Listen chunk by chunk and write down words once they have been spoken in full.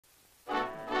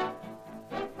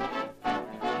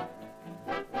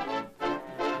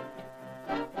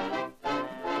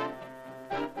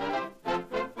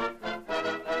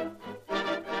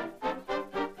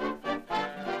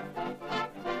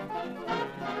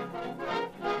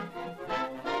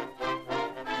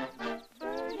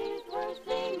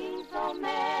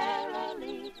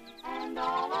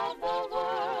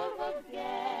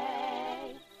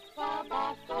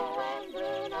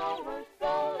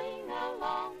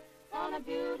on a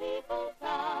beautiful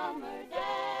summer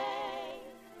day.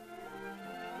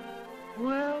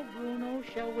 Well, Bruno,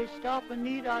 shall we stop and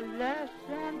eat our last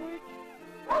sandwich?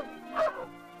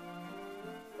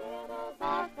 Little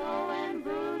Bosko and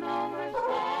Bruno were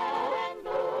sad and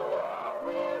blue,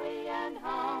 weary and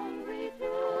hungry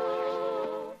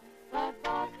too. But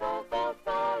Bosko felt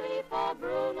sorry for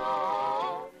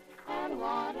Bruno and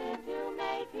wanted to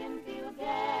make him feel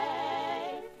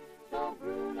gay. So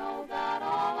Bruno got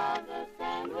all of the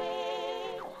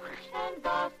sandwich, and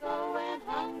Bosko went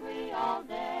hungry all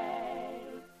day.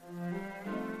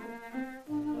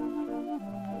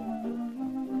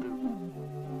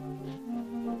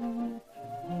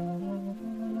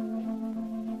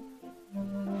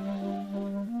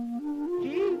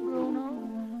 Gee, Bruno,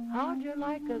 how'd you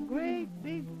like a great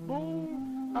big bowl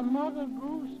of Mother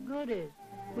Goose goodies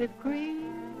with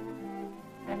cream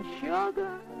and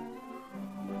sugar?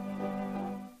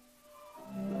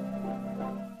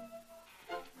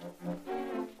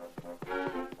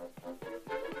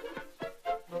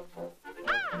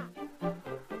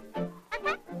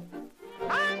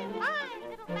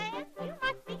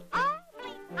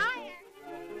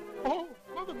 Oh,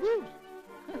 Mother Goose,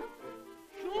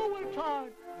 sure we're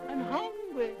tired and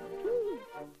hungry, too.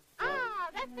 Ah,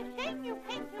 that's a shame you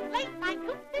came too late. My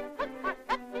goose is cooked for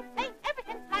such a state. Ever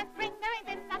since last spring, there ain't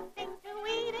been something to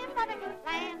eat in Mother Goose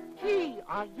Land. Gee,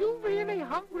 are you really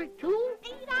hungry, too?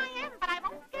 Indeed I am, but I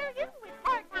won't scare you with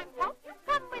hard times. Won't you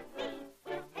come with me?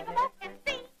 We'll take a walk and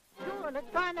see. Sure, let's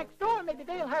try next door. Maybe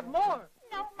they'll have more.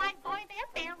 No, my boy,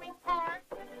 they're very poor.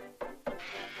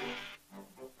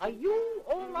 Are you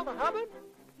old Mother Hubbard?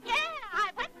 Yeah,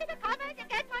 I went to the cupboard to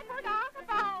get my foot off the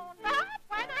bone, but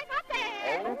when I got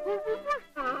there...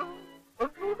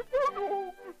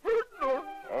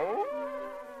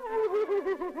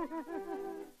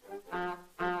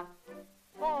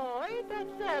 Oh, ain't that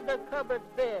sad the cupboard's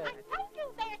bare? I told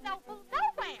you there's no food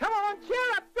nowhere. Come on,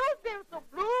 cheer up. Don't feel so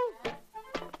blue.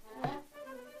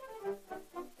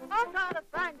 I'll try to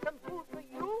find some food for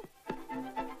you.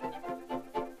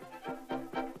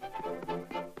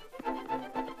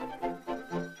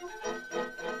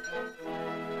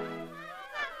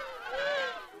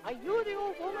 Are you the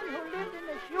old woman who lived in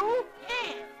the shoe?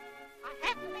 Yeah, I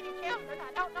have so many children,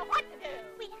 I don't know what to do.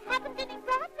 We haven't any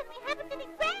broth and we haven't any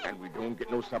bread. And we don't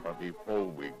get no supper before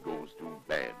we goes to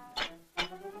bed.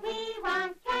 We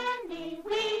want candy,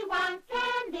 we want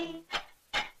candy.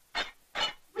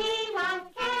 We want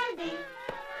candy.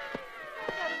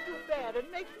 That's too bad.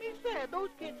 It makes me sad. Those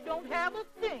kids don't have a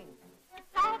thing. It's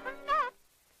all for naught.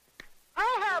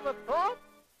 I have a thought.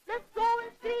 Let's go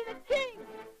and see the king.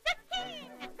 The king!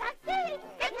 The king!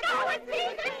 Let's go and see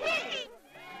the king!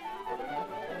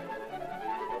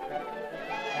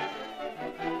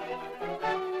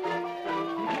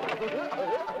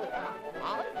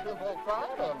 I simple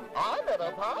cried him. I let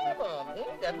him hide him. He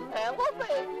didn't have a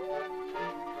thing.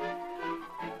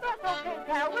 That's okay,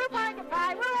 pal. We're going to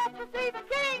pie. We're off to see the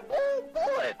king. Oh,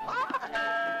 boy,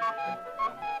 pie.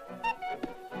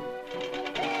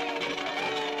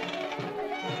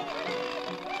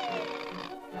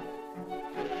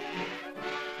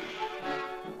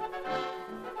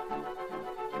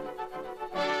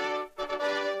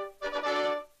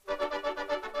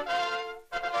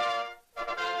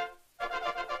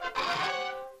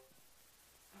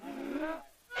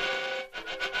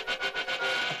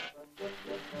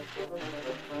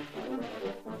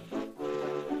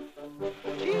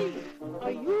 Gee,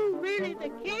 are you really the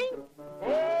king?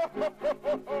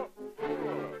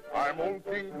 I'm old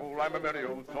King Cool, I'm a merry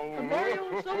old soul. A merry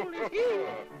old soul is he.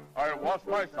 I wash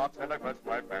my socks and I press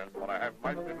my pants, but I have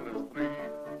my fiddlers three.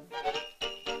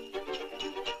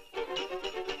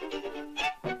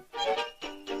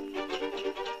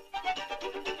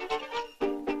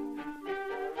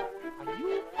 Are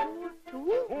you poor,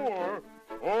 too? Poor?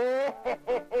 Oh,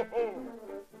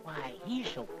 Why, he's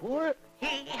so poor,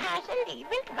 He hasn't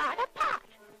even got a pot.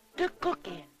 to cook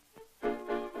in.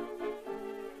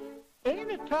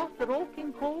 Ain't it tough that old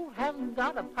King Cole hasn't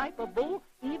got a pipe or bowl?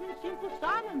 Even Simple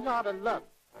Simon's out of luck.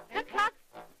 The clock.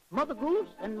 Mother Goose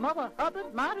and Mother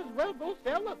Hubbard might as well go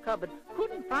sell the cupboard.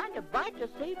 Couldn't find a bite to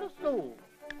save a soul.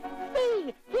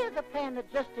 See, here's a plan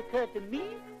that just occurred to me.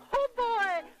 Oh,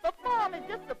 boy, the farm is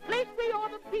just the place we ought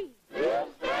to be. You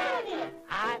said it.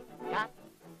 I've got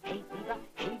hay fever,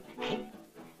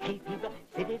 hay fever.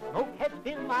 City smoke has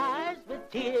filled my eyes with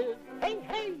tears. Hey,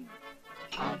 hey.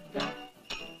 I've got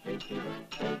hay fever,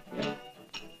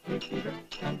 hay fever.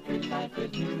 Country life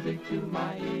is music to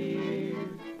my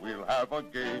ears. we'll have a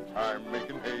gay time,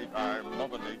 making hay time.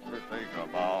 Mother Nature take a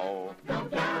bow. Go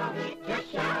down it,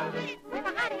 just shout it. With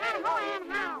a howdy, howdy, ho,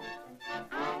 and how.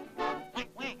 I want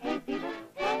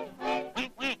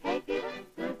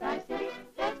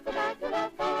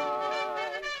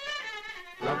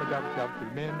dub, dub, the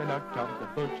men, the nut tub, the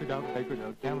butcher dog, baker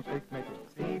dog, candlestick maker.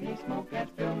 City smoke has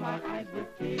filled my eyes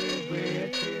with tears,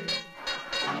 with tears.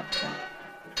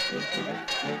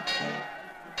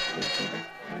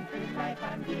 Country life,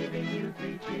 I'm giving you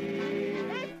 3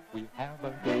 cheers. We have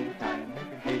a gay time,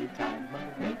 making hay time,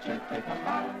 Mother Nature take a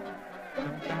bow.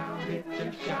 Don't shout it,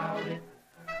 just shout it.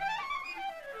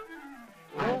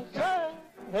 I'll say,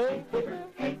 hey fever,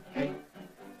 hey, hey,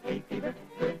 hey fever,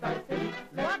 goodbye city,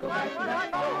 let's go back to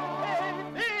that ball. Hey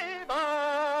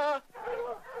fever!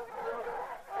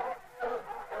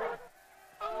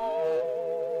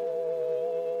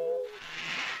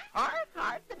 Hark,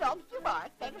 hark, the dogs do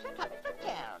bark. Beggars are coming from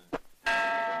town.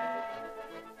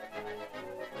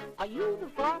 Are you the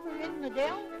farmer in the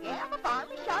dell? Yeah, the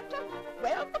farmer shot them.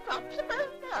 Well, the crops are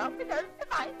burned now because the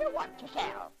finder wants to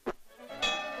sell.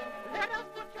 Let us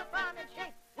put your farm in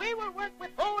shape. We will work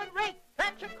with hoe and rake.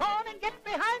 Plant your corn and get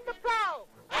behind the plow.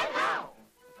 And how?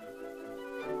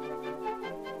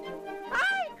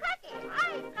 Hi, Cracky!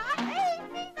 I've got hay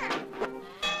fever!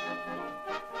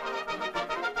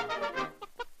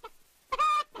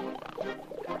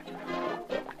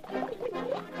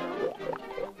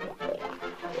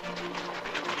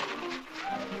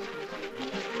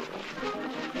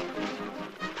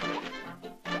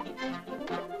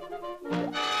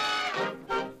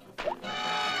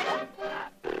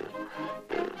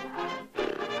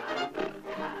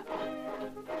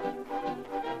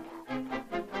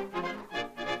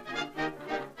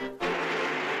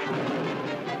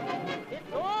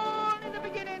 It's on in the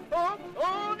beginning, folks.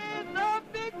 On in the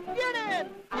beginning.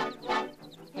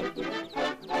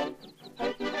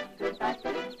 Goodbye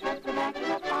city, let's go back to the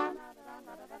farm.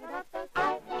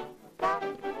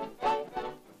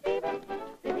 Fever,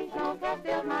 city smoke has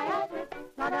filled my eyes with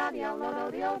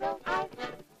la-da-dee-o-lo-do-dee-o-do.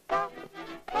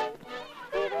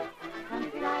 Fever,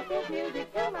 country life is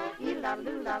music to my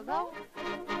ee-la-loo-la-lo.